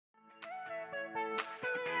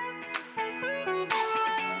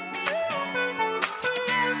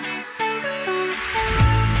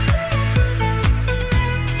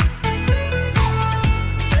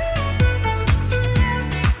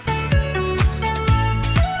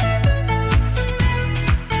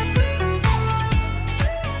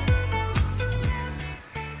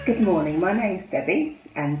Good morning, my name's Debbie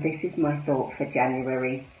and this is my thought for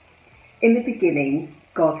January. In the beginning,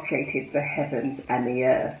 God created the heavens and the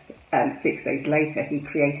earth, and 6 days later he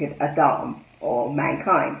created Adam, or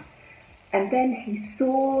mankind. And then he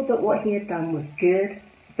saw that what he had done was good,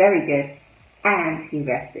 very good, and he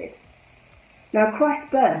rested. Now Christ's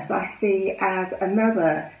birth I see as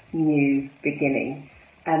another new beginning,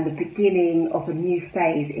 and the beginning of a new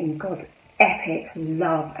phase in God's epic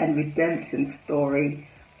love and redemption story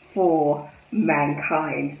for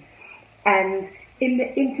mankind. And in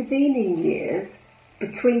the intervening years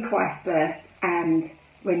between Christ's birth and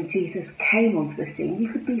when Jesus came onto the scene,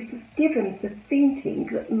 you could be forgiven for thinking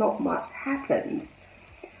that not much happened.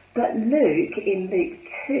 But Luke, in Luke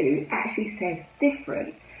 2, actually says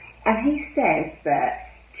different. And he says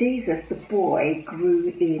that Jesus, the boy, grew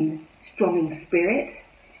in strong in spirit,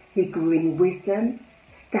 he grew in wisdom,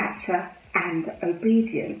 stature, and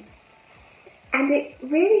obedience. And it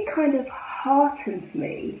really kind of heartens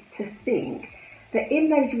me to think that in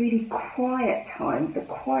those really quiet times, the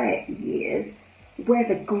quiet years, where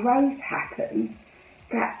the growth happens,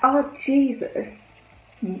 that our Jesus,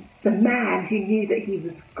 the man who knew that he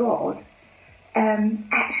was God,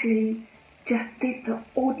 actually just did the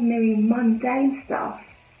ordinary mundane stuff,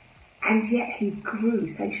 and yet he grew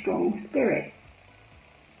so strong in spirit.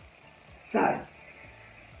 So,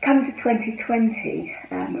 coming to 2020,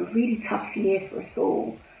 a really tough year for us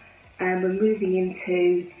all. We're moving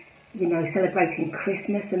into, celebrating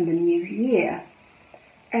Christmas and the New Year.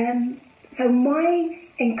 So my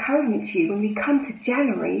encouragement to you when we come to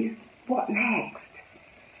January is, what next?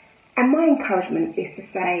 And my encouragement is to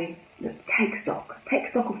say, look, take stock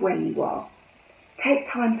of where you are. Take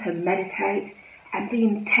time to meditate and be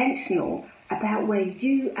intentional about where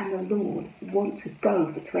you and the Lord want to go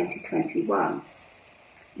for 2021.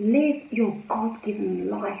 Live your God-given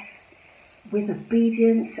life with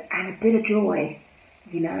obedience and a bit of joy,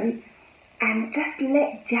 and just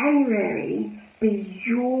let January be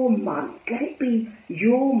your month. Let it be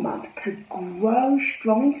your month to grow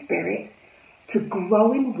strong in spirit, to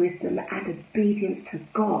grow in wisdom and obedience to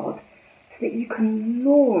God, so that you can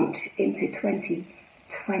launch into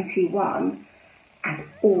 2021 and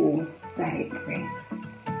all that it brings.